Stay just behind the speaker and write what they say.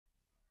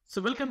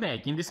So welcome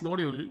back. In this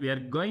module, we are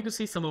going to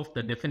see some of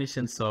the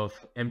definitions of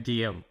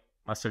MDM,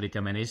 Master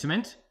Data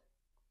Management.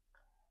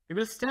 We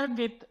will start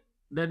with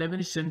the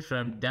definition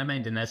from DAMA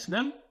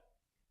International.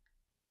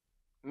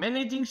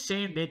 Managing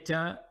shared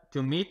data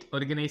to meet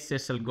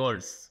organizational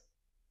goals,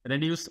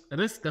 reduce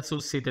risk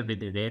associated with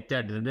the data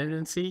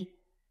redundancy,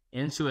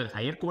 ensure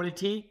higher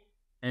quality,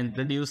 and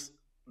reduce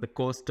the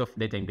cost of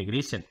data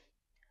integration.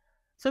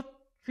 So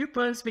few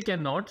points we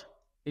can note.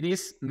 It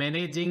is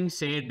managing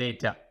shared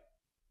data.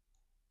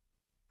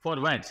 For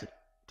what?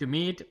 To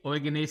meet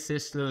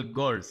organizational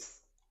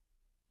goals,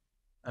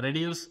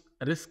 reduce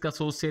risk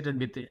associated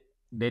with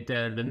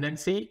data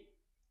redundancy,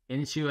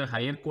 ensure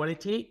higher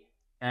quality,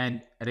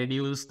 and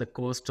reduce the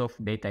cost of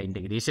data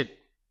integration.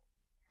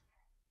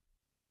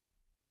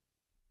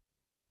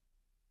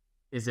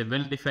 Is a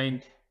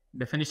well-defined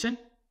definition.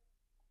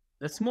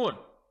 That's more.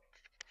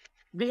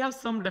 We have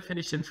some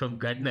definition from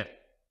Gartner.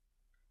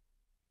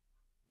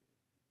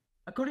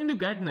 According to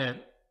Gartner,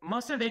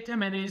 Master Data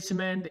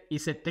Management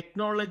is a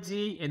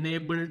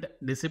technology-enabled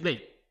discipline.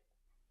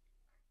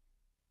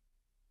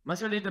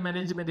 Master Data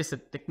Management is a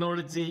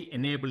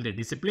technology-enabled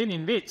discipline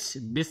in which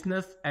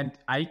business and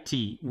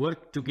IT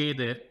work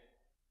together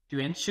to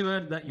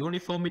ensure the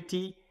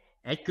uniformity,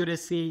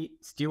 accuracy,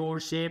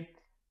 stewardship,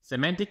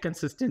 semantic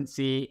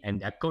consistency,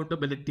 and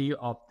accountability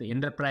of the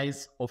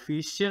enterprise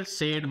official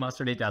shared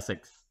master data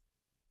assets.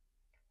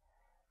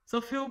 So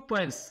few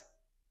points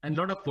and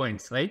lot of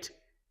points, right?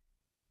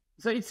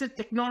 So it's a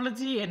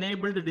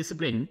technology-enabled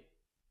discipline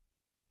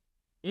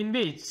in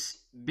which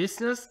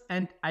business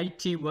and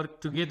IT work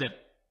together.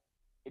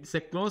 It's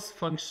a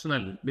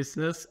cross-functional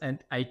business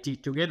and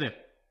IT together.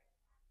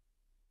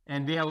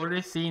 And we have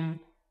already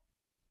seen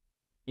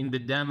in the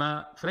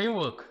DAMA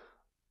framework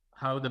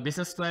how the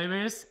business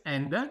drivers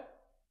and the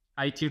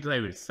IT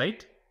drivers,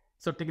 right?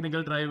 So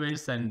technical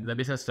drivers and the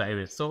business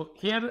drivers. So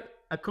here,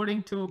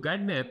 according to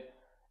Gartner,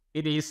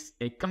 it is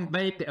a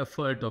combined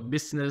effort of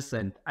business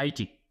and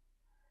IT.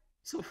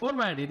 So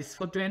forward, it is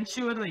to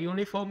ensure the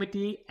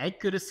uniformity,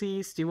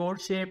 accuracy,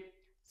 stewardship,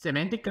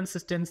 semantic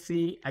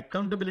consistency,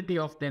 accountability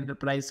of the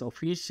enterprise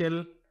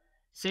official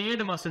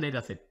shared master data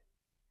asset.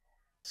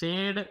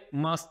 Shared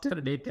master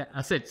data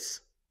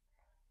assets.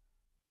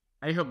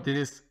 I hope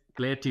this is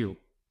clear to you.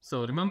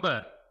 So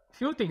remember,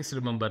 few things to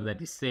remember,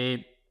 that is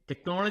a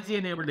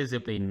technology-enabled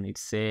discipline.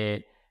 It's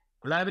a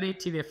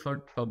collaborative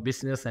effort for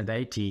business and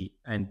IT,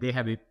 and they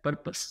have a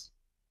purpose.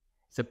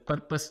 It's a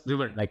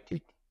purpose-driven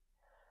activity.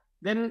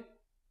 Then,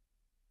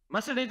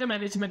 master data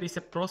management is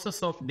a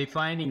process of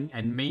defining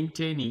and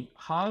maintaining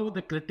how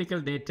the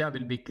critical data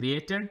will be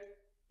created,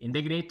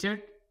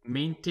 integrated,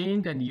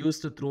 maintained, and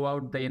used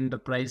throughout the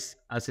enterprise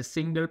as a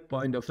single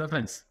point of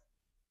reference.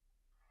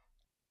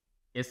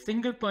 A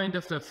single point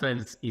of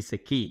reference is a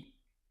key.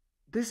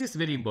 This is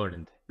very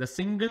important. The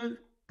single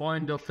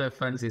point of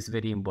reference is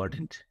very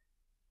important.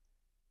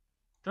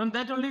 From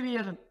that only we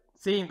are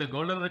seeing the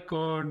golden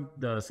record,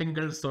 the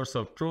single source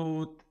of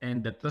truth,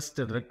 and the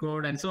trusted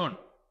record, and so on.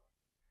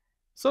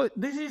 So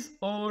this is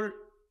all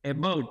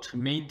about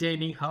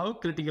maintaining how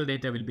critical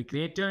data will be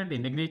created,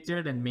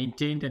 integrated, and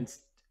maintained and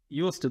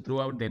used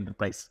throughout the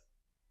enterprise.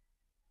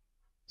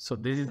 So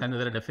this is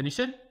another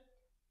definition.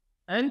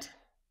 And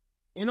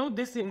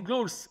this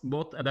includes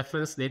both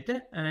reference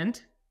data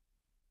and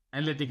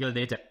analytical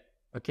data.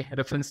 Okay,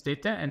 reference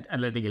data and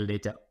analytical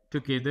data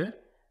together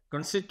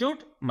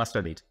constitute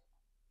master data.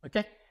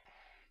 Okay.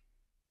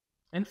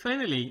 And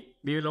finally,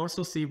 we will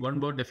also see one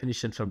more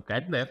definition from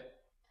Gartner.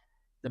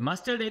 The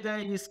master data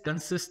is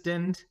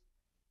consistent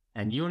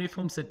and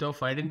uniform set of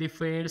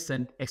identifiers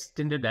and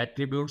extended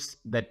attributes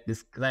that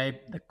describe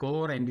the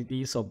core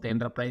entities of the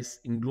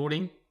enterprise,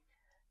 including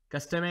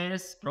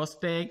customers,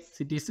 prospects,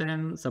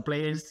 citizens,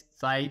 suppliers,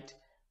 site,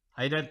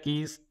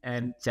 hierarchies,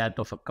 and chart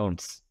of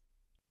accounts.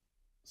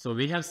 So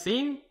we have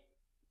seen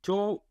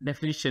two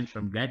definitions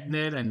from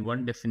Gartner and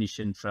one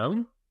definition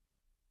from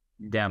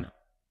DAMA.